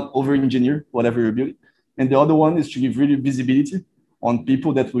 So do not over-engineer whatever you're building. And the other one is to give really visibility on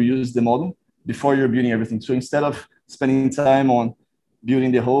people that will use the model before you're building everything. So instead of spending time on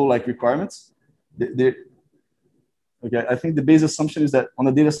building the whole like requirements, okay, I think the base assumption is that on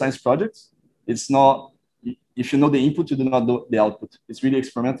a data science project, it's not, if you know the input, you do not know the output. It's really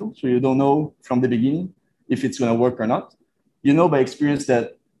experimental. So you don't know from the beginning if it's going to work or not. You know by experience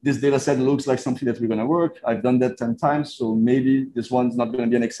that this data set looks like something that we're going to work. I've done that 10 times, so maybe this one's not going to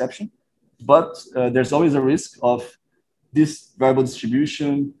be an exception. But there's always a risk of this variable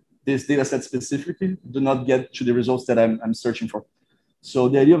distribution, this data set specifically, do not get to the results that I'm searching for. So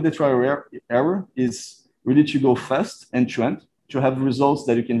the idea of the trial error is really to go fast and to end, to have results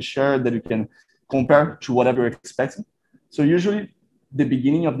that you can share, that you can compare to whatever you're expecting. So usually the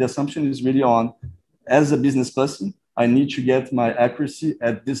beginning of the assumption is really on, as a business person, I need to get my accuracy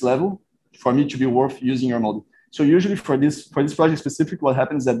at this level for me to be worth using your model. So usually for this project specific, what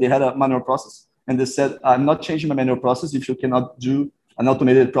happens is that they had a manual process and they said, I'm not changing my manual process if you cannot do an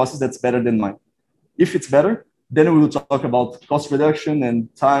automated process that's better than mine. If it's better, then we will talk about cost reduction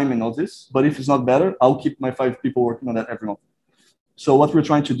and time and all this. But if it's not better, I'll keep my 5 people working on that every month. So what we're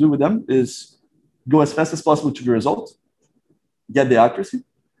trying to do with them is go as fast as possible to the result, get the accuracy.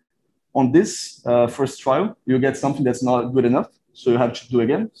 On this first trial, you get something that's not good enough, so you have to do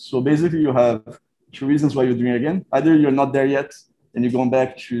again. So basically, you have 2 reasons why you're doing it again. Either you're not there yet, and you're going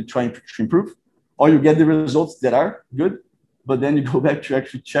back to trying to improve, or you get the results that are good, but then you go back to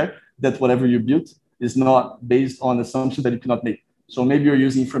actually check that whatever you built is not based on assumptions that you cannot make. So maybe you're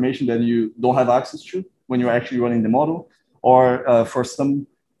using information that you don't have access to when you're actually running the model, or for some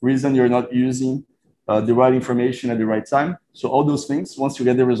reason you're not using the right information at the right time. So all those things, once you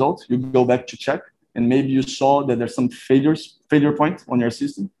get the result, you go back to check, and maybe you saw that there's some failure point on your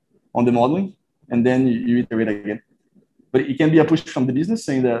system, on the modeling, and then you iterate again. But it can be a push from the business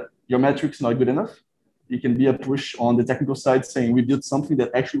saying that your metrics not good enough. It can be a push on the technical side saying we built something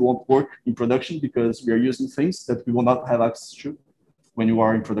that actually won't work in production because we are using things that we will not have access to when you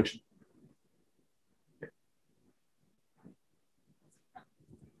are in production.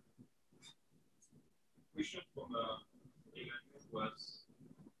 Question from was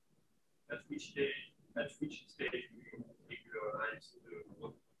at which stage do you regularize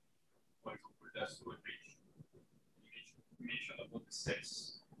for example, the storage? You mentioned about the sets.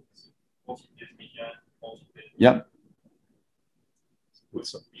 Yeah.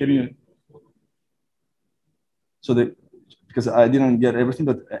 So because I didn't get everything,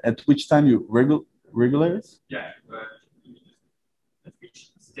 but at which time you regularize? Yeah. At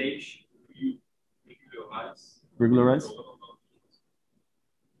which stage do you regularize?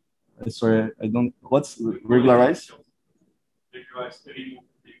 Sorry, I don't. What's regularize?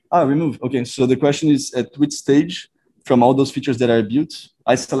 Remove. Okay, so the question is at which stage from all those features that are built,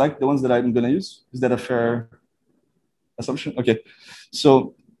 I select the ones that I'm going to use. Is that a fair assumption? Okay,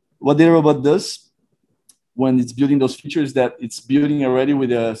 so what DataRobot does when it's building those features, that it's building already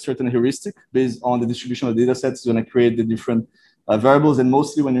with a certain heuristic based on the distribution of data sets. It's going to create the different variables, and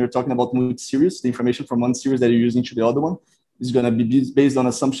mostly when you're talking about multi-series, the information from one series that you're using to the other one is going to be based on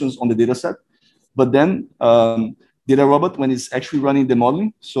assumptions on the data set. But then DataRobot, when it's actually running the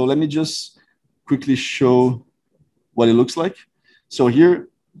modeling, so let me just quickly show what it looks like. So here,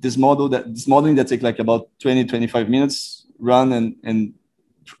 this modeling that takes like about 20, 25 minutes, run and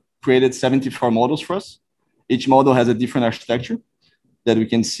created 74 models for us. Each model has a different architecture that we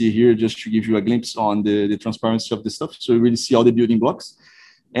can see here, just to give you a glimpse on the transparency of the stuff. So you really see all the building blocks.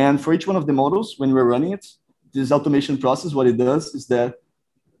 And for each one of the models, when we're running it, this automation process, what it does is that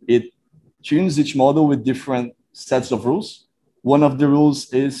it tunes each model with different sets of rules. One of the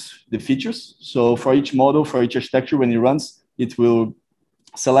rules is the features. So for each model, for each architecture, when it runs, it will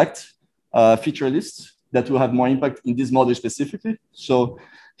select feature lists that will have more impact in this model specifically. So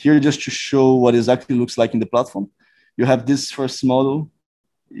here, just to show what exactly looks like in the platform, you have this first model.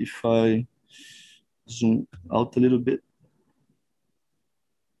 If I zoom out a little bit.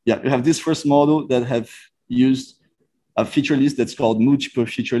 Yeah, you have this first model that have used a feature list that's called multiple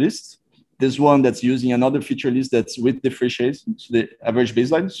feature lists. This one that's using another feature list that's with differentiation, so the average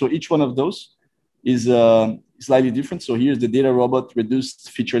baseline. So each one of those is slightly different. So here's the DataRobot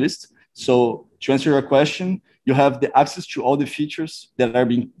reduced feature list. So to answer your question, you have the access to all the features that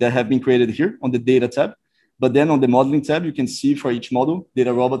have been created here on the data tab. But then on the modeling tab, you can see for each model,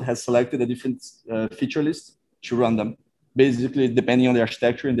 DataRobot has selected a different feature list to run them, basically depending on the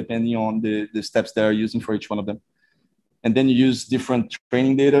architecture and depending on the steps that are using for each one of them. And then you use different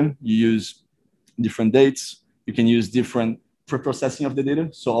training data, you use different dates, you can use different pre-processing of the data.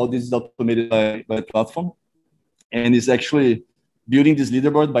 So all this is automated by the platform. And it's actually building this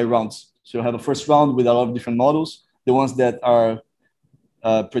leaderboard by rounds. So you have a first round with a lot of different models. The ones that are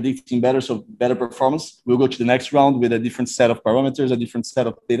predicting better, so better performance, we'll go to the next round with a different set of parameters, a different set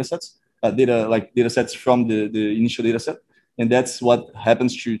of data sets, data sets from the initial data set. And that's what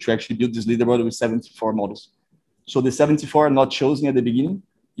happens to actually build this leaderboard with 74 models. So the 74 are not chosen at the beginning.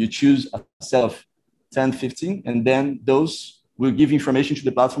 You choose a set of 10, 15, and then those will give information to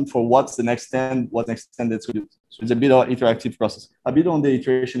the platform for what's the next 10, what next 10 that's good. So it's a bit of an interactive process. A bit on the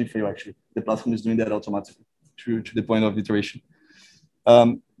iteration if you actually. The platform is doing that automatically to the point of iteration.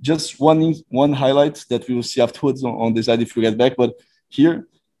 Just one highlight that we will see afterwards on the slide if we get back, but here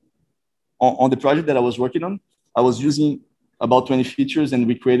on the project that I was working on, I was using about 20 features and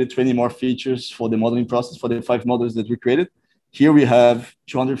we created 20 more features for the modeling process for the 5 models that we created. Here we have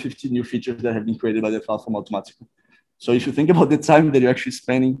 250 new features that have been created by the platform automatically. So if you think about the time that you're actually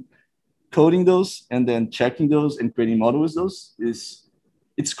spending coding those and then checking those and creating models with those,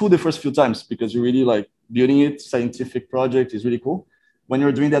 it's cool the first few times because you're really like building it, scientific project is really cool. When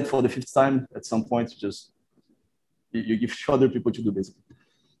you're doing that for the 5th time, at some point, you give to other people to do basically.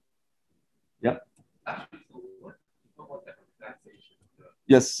 Yeah.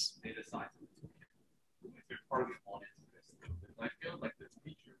 Yes. Data science. If your target audience is this, I feel like this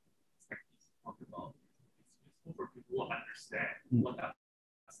feature talk about it's useful for people to understand what that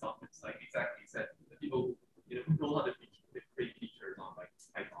stuff is like. Exactly said the people who know how to create features on like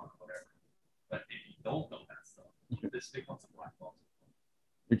Python or whatever. But if you don't know that stuff, this becomes a black box.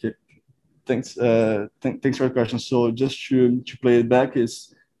 Okay. Thanks. Thanks for your question. So just to play it back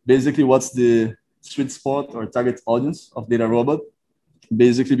is basically what's the sweet spot or target audience of DataRobot.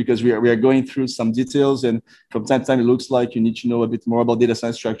 Basically, because we are going through some details, and from time to time, it looks like you need to know a bit more about data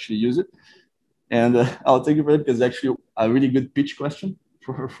science to actually use it. And I'll take it for it because it's actually a really good pitch question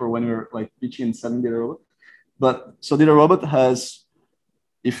for when we're like pitching and selling DataRobot. But so DataRobot has,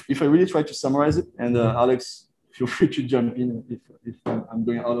 if I really try to summarize it, and Alex, feel free to jump in if I'm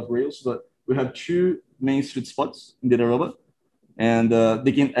going out of rails, but we have 2 main sweet spots in DataRobot, and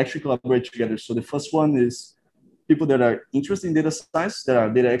they can actually collaborate together. So the first one is people that are interested in data science, that are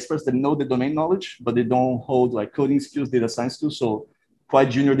data experts that know the domain knowledge, but they don't hold like coding skills, data science skills. So quite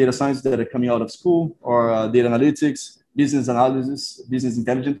junior data science that are coming out of school, or data analytics, business analysis, business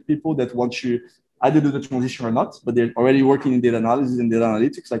intelligent people that want to either do the transition or not, but they're already working in data analysis and data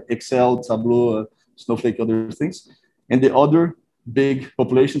analytics like Excel, Tableau, Snowflake, other things. And the other big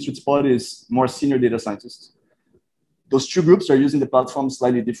population sweet spot is more senior data scientists. Those 2 groups are using the platform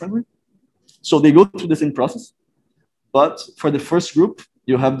slightly differently. So they go through the same process. But for the first group,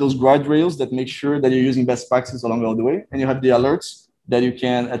 you have those guardrails that make sure that you're using best practices along all the way. And you have the alerts that you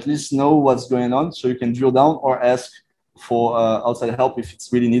can at least know what's going on so you can drill down or ask for outside help if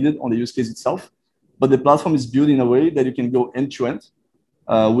it's really needed on the use case itself. But the platform is built in a way that you can go end to end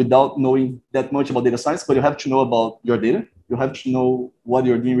without knowing that much about data science, but you have to know about your data. You have to know what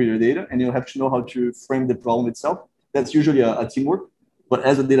you're doing with your data, and you have to know how to frame the problem itself. That's usually a teamwork. But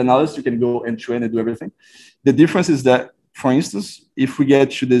as a data analyst, you can go end to end and do everything. The difference is that, for instance, if we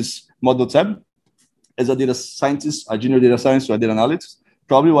get to this model tab, as a data scientist, a junior data scientist or a data analyst,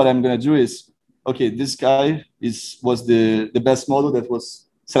 probably what I'm going to do is, okay, this guy was the best model that was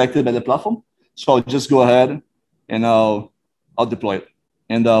selected by the platform. So I'll just go ahead and I'll deploy it.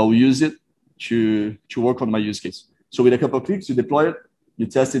 And I'll use it to work on my use case. So with a couple of clicks, you deploy it, you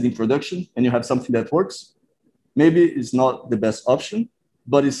test it in production, and you have something that works. Maybe it's not the best option,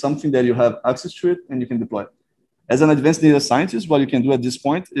 but it's something that you have access to it and you can deploy. As an advanced data scientist, what you can do at this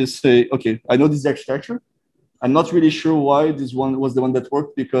point is say, okay, I know this architecture. I'm not really sure why this one was the one that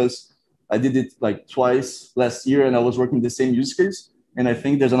worked because I did it like twice last year and I was working the same use case. And I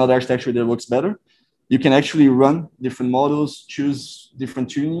think there's another architecture that works better. you can actually run different models, choose different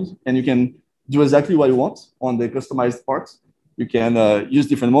tunings, and you can do exactly what you want on the customized parts. You can use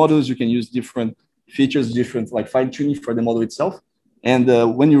different models, you can use different features, different like fine tuning for the model itself. And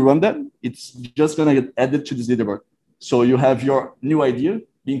when you run that, it's just gonna get added to this leaderboard. So you have your new idea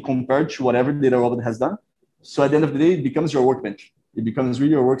being compared to whatever DataRobot has done. So at the end of the day, it becomes your workbench. It becomes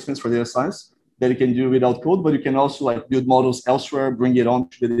really your workspace for data science that you can do without code, but you can also like build models elsewhere, bring it on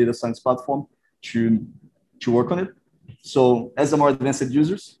to the data science platform to work on it. So as a more advanced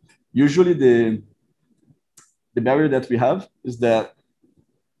users, usually the barrier that we have is that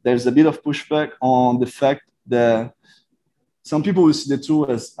there's a bit of pushback on the fact that some people will see the tool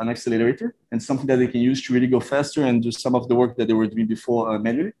as an accelerator and something that they can use to really go faster and do some of the work that they were doing before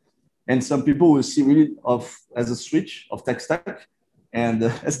manually. And some people will see really as a switch of tech stack. And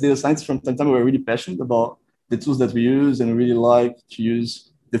as data scientists, from time to time, we're really passionate about the tools that we use and really like to use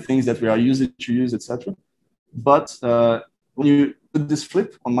the things that we are using to use, etc. But when you put this flip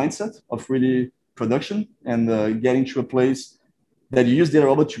on mindset of really production and getting to a place that you use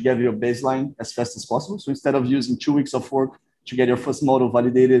DataRobot to get your baseline as fast as possible. So instead of using 2 weeks of work to get your first model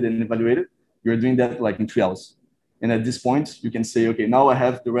validated and evaluated, you're doing that like in 3 hours. And at this point, you can say, okay, now I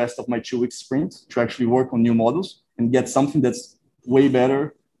have the rest of my 2-week sprint to actually work on new models and get something that's way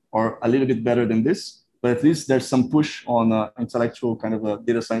better or a little bit better than this. But at least there's some push on intellectual kind of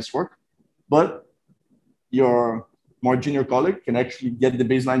data science work. But your more junior colleague can actually get the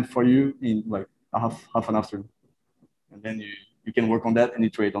baseline for you in like half an afternoon. And then you can work on that and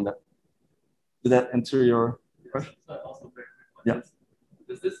iterate on that. Did that answer your question? Also very quick. Yeah.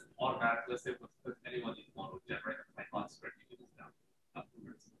 Does this automatically, let's say, with anyone needs model generate a Python script, you do this down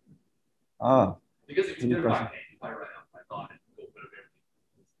afterwards? Because if you did write Python and go put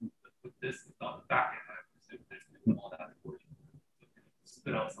everything, with this, it's not the back end, I presume there's all that for you.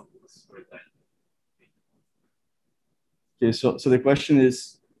 Spit out something with script that. Okay, so the question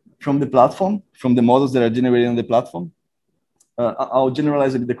is from the platform, from the models that are generated on the platform. I'll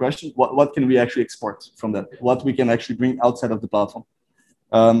generalize a bit the question. What can we actually export from that? What we can actually bring outside of the platform?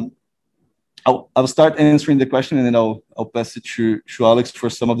 I'll start answering the question and then I'll pass it to Alex for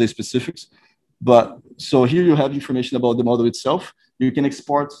some of the specifics. But so here you have information about the model itself. You can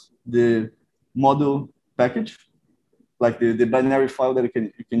export the model package, like the binary file that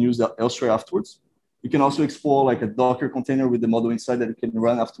you can use elsewhere afterwards. You can also export like a Docker container with the model inside that you can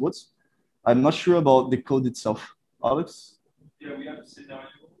run afterwards. I'm not sure about the code itself. Alex? Yeah, we have a scenario.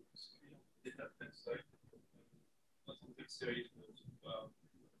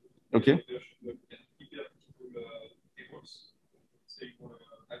 Okay.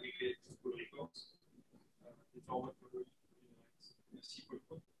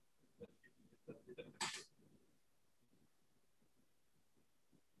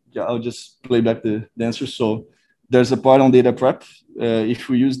 Yeah, I'll just play back the answer. So there's a part on data prep. If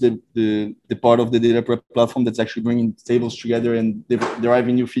we use the part of the data prep platform that's actually bringing tables together and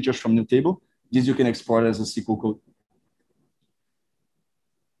deriving new features from new table, this you can export as a SQL code.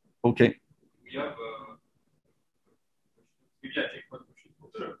 Okay. We have maybe I take one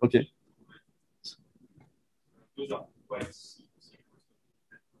question. Okay. Those are quite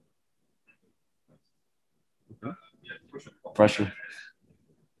Pressure.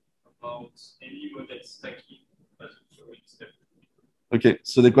 About anyone that's stacking. Okay,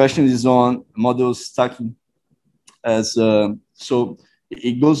 so the question is on model stacking. As so,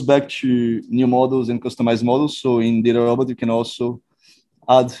 it goes back to new models and customized models. So in DataRobot, you can also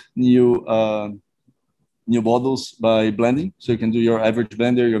add new models by blending. So you can do your average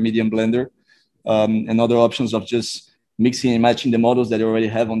blender, your median blender, and other options of just mixing and matching the models that you already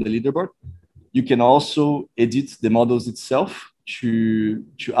have on the leaderboard. You can also edit the models itself to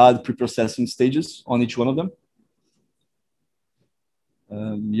add pre-processing stages on each one of them.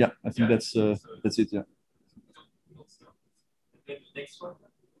 Yeah, I think that's it. Yeah. The next one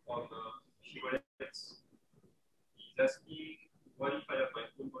on Q&As. He's asking, what if I have my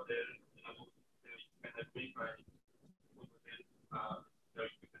full model and I want to bring my full model?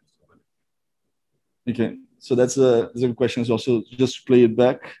 Okay, so that's a good question as well. So just to play it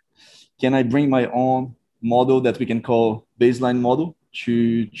back, can I bring my own model that we can call baseline model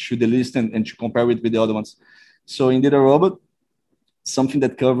to the list and to compare it with the other ones? So in DataRobot, something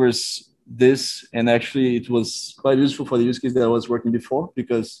that covers this, and actually it was quite useful for the use case that I was working before,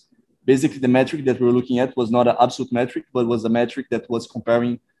 because basically the metric that we were looking at was not an absolute metric, but was a metric that was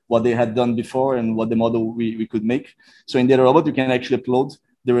comparing what they had done before and what the model we could make. So in DataRobot, you can actually upload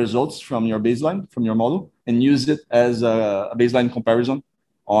the results from your baseline, from your model, and use it as a baseline comparison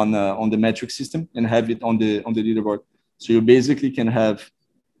on the metric system and have it on the leaderboard. So you basically can have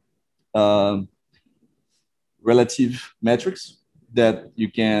relative metrics that you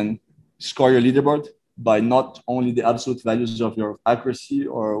can score your leaderboard by not only the absolute values of your accuracy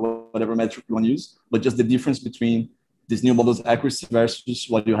or whatever metric you want to use, but just the difference between this new model's accuracy versus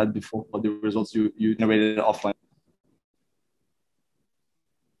what you had before, or the results you generated offline.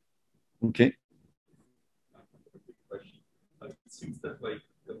 Okay. It seems that like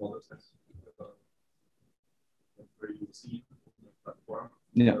the models have very easy platform.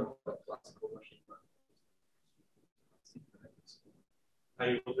 Yeah. Classical machine learning.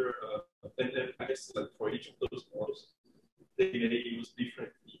 I wonder, and I guess like for each of those models, they may use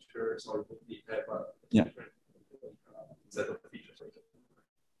different features or would they have a different set of features.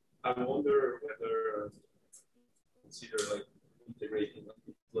 I wonder whether consider like integrating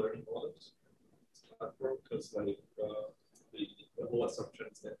deep learning models platform, because like the whole assumption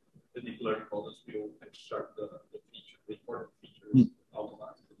is that the deep learning models will extract the important features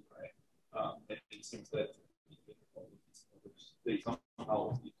automatically, right? And it seems that they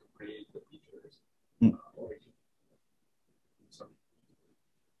somehow need to create the features.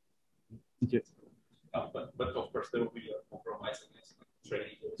 But of course there will be a compromise against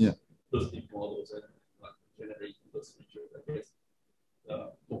training those deep models and generating those features. I guess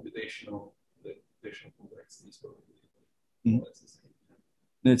computational complexity is probably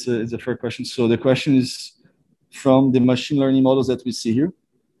it's a fair question. So the question is, from the machine learning models that we see here,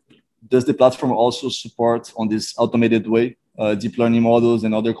 does the platform also support on this automated way deep learning models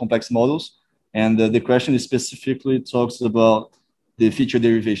and other complex models? And the question is specifically talks about the feature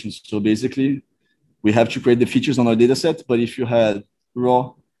derivations. So basically, we have to create the features on our data set, but if you had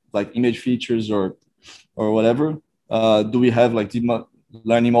raw like image features or whatever, do we have like deep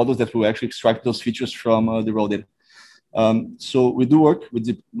learning models that will actually extract those features from the raw data? So we do work with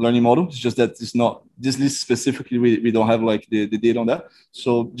deep learning models. It's just that it's not this list specifically. We don't have like the data on that.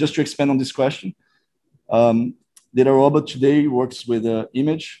 So just to expand on this question, DataRobot today works with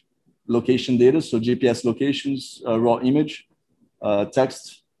image location data, so GPS locations, raw image,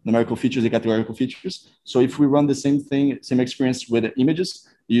 text, numerical features, and categorical features. So if we run the same thing, same experience with the images,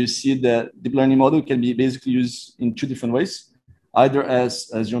 you see that deep learning model can be basically used in two different ways. Either as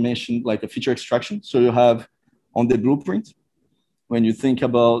you mentioned, like a feature extraction. So you have on the blueprint, when you think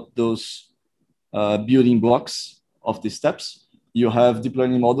about those building blocks of the steps, you have deep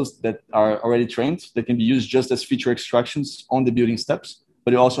learning models that are already trained that can be used just as feature extractions on the building steps.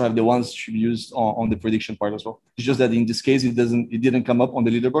 But you also have the ones to be used on the prediction part as well. It's just that in this case, it didn't come up on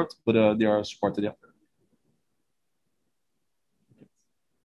the leaderboard, but they are supported. Yeah.